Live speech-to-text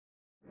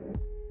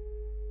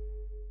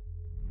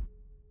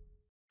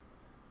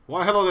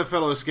Well, hello there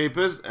fellow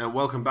escapers, and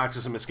welcome back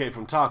to some Escape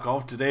from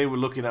Tarkov. Today we're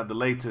looking at the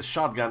latest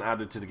shotgun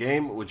added to the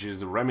game, which is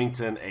the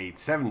Remington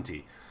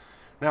 870.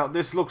 Now,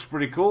 this looks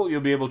pretty cool.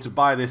 You'll be able to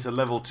buy this at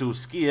level 2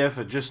 skier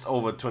for just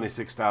over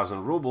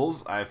 26,000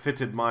 rubles. I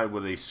fitted mine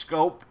with a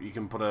scope. You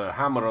can put a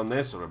hammer on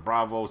this, or a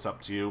Bravo, it's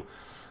up to you.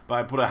 But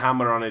I put a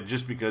hammer on it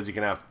just because you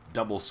can have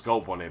double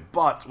scope on it.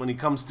 But when it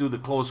comes to the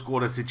close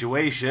quarter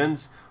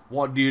situations,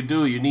 what do?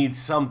 You need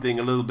something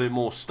a little bit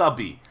more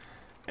stubby.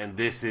 And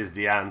this is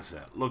the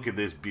answer. Look at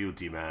this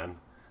beauty, man.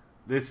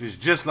 This is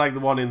just like the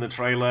one in the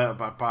trailer.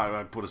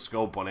 I put a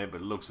scope on it,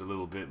 but it looks a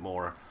little bit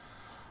more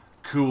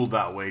cool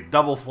that way.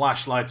 Double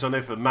flashlights on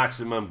it for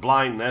maximum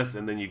blindness,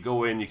 and then you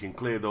go in, you can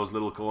clear those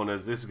little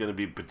corners. This is going to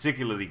be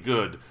particularly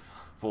good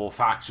for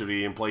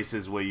factory in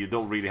places where you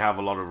don't really have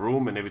a lot of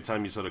room, and every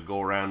time you sort of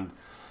go around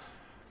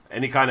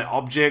any kind of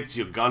objects,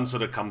 your gun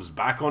sort of comes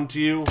back onto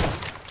you.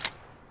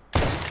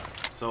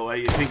 So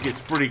I think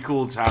it's pretty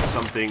cool to have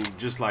something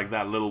just like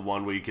that little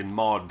one where you can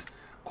mod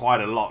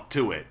quite a lot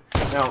to it.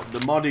 Now, the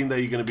modding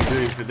that you're going to be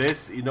doing for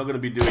this, you're not going to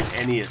be doing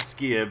any at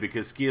Skier,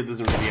 because Skier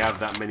doesn't really have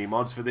that many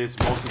mods for this.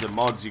 Most of the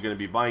mods you're going to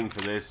be buying for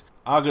this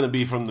are going to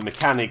be from the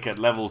mechanic at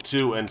level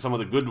 2, and some of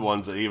the good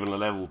ones are even at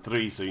level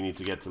 3, so you need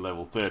to get to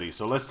level 30.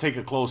 So let's take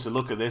a closer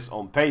look at this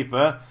on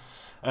paper.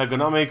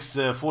 Ergonomics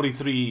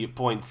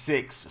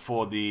 43.6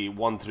 for the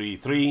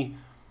 133.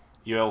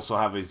 You also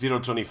have a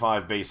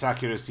 0.25 base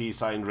accuracy,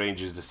 sighting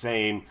range is the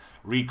same,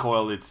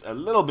 recoil, it's a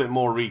little bit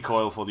more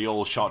recoil for the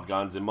old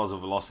shotguns, and muzzle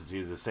velocity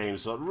is the same,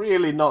 so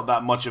really not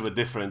that much of a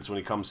difference when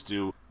it comes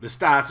to the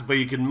stats, but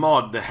you can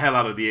mod the hell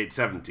out of the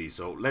 870,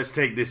 so let's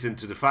take this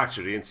into the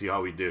factory and see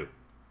how we do.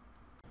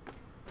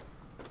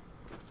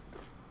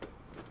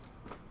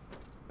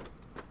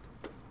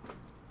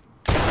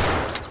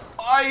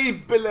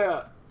 Ay,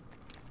 Billy!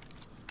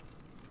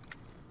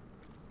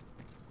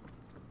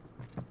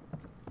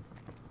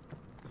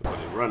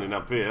 Running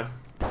up here.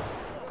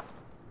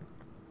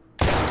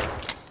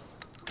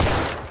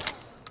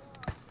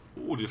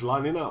 Ooh, just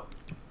lining up.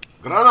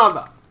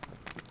 Granada!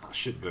 Ah,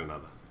 shit,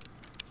 Granada.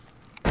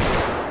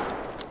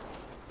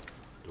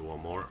 Do one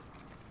more.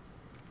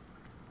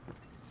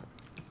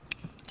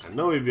 I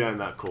know he's behind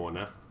that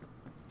corner.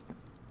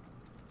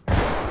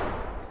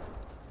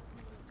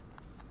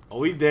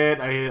 Oh, he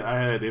dead. I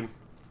heard him.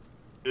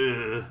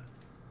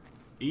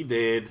 He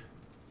dead.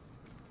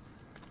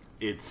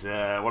 It's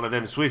one of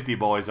them Swifty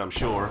boys, I'm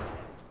sure.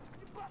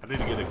 I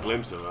didn't get a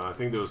glimpse of him. I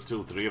think there was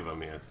 2 or 3 of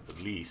them here,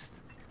 at least.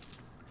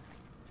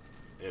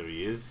 There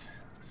he is,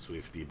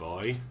 Swifty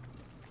boy.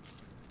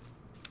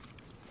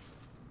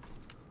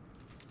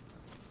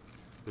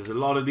 There's a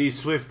lot of these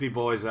Swifty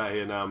boys out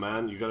here now,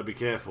 man. You gotta be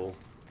careful.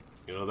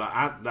 You know,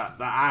 that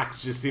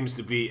axe just seems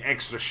to be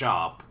extra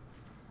sharp.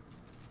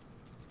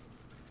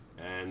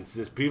 And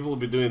since people will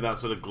be doing that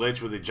sort of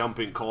glitch where they jump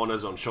in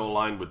corners on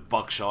shoreline with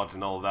buckshot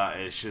and all that,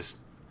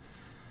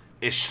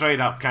 it's straight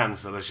up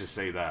cancer, let's just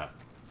say that.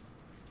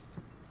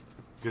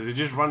 Because they're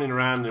just running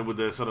around with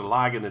the sort of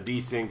lag and the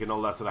desync and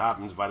all that sort of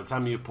happens. By the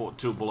time you put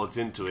 2 bullets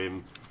into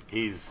him,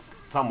 he's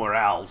somewhere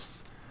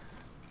else,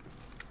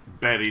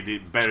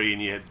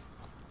 burying your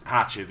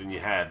hatchet in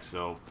your head.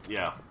 So,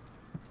 yeah.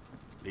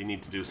 They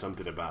need to do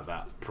something about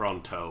that.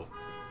 Pronto.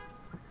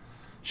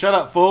 Shut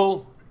up,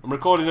 fool! I'm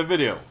recording a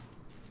video.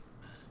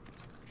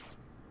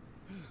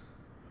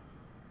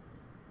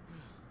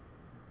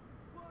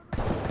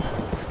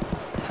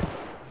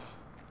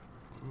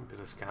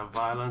 Scav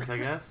violence, I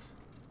guess.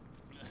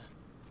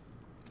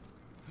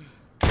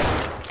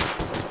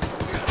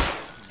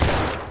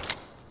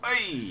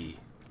 Hey!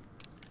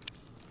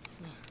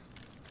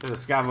 The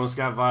scav on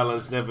scav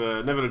violence,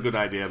 never a good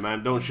idea,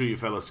 man. Don't shoot your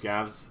fellow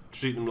scavs.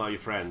 Treat them like your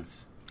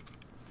friends.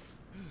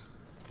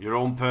 Your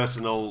own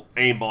personal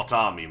aimbot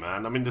army,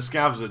 man. I mean, the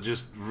scavs are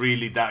just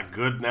really that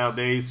good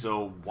nowadays,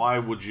 so why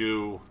would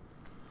you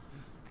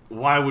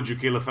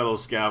kill a fellow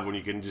scav when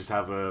you can just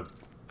have a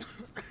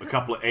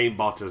couple of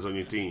aimbotters on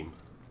your team?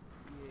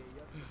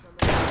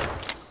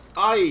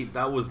 Aye,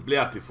 that was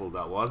beautiful,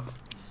 that was.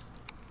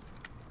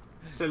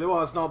 Tell you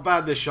what, it's not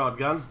bad, this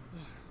shotgun.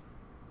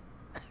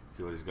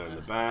 See what he's got in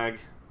the bag.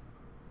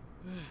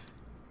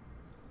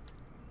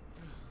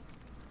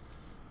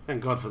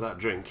 Thank God for that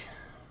drink.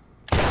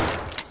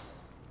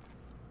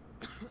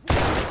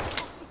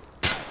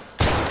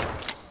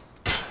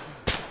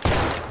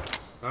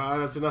 Alright,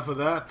 that's enough of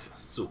that.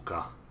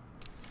 Suka.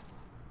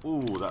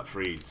 Ooh, that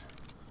freeze.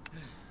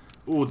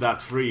 Ooh, that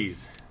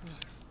freeze.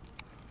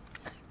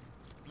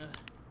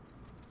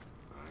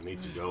 I need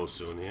to go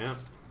soon here.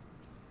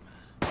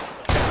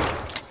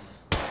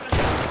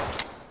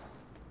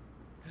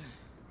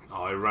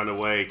 Oh, I ran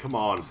away. Come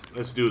on.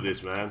 Let's do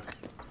this, man.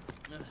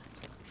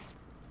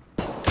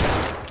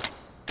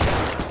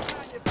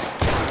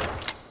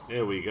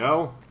 There we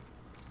go.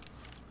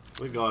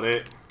 We got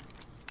it.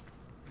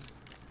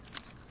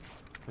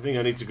 I think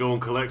I need to go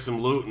and collect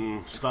some loot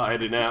and start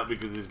heading out,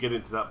 because it's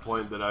getting to that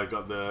point that I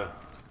got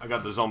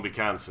the zombie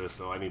cancer,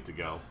 so I need to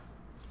go.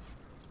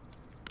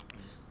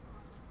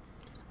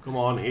 Come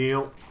on,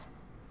 heal.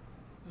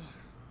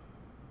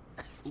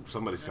 Oops,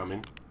 somebody's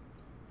coming.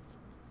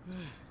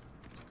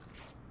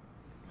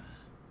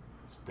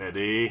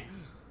 Steady.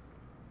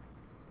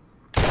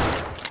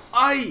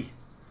 Aye!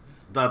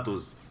 That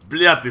was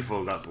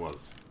beautiful, that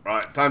was.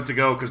 Right, time to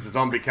go because the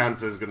zombie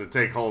cancer is going to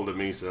take hold of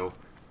me, so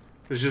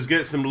let's just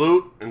get some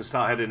loot and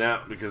start heading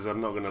out because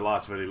I'm not going to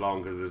last very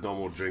long because there's no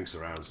more drinks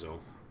around, so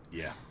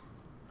yeah.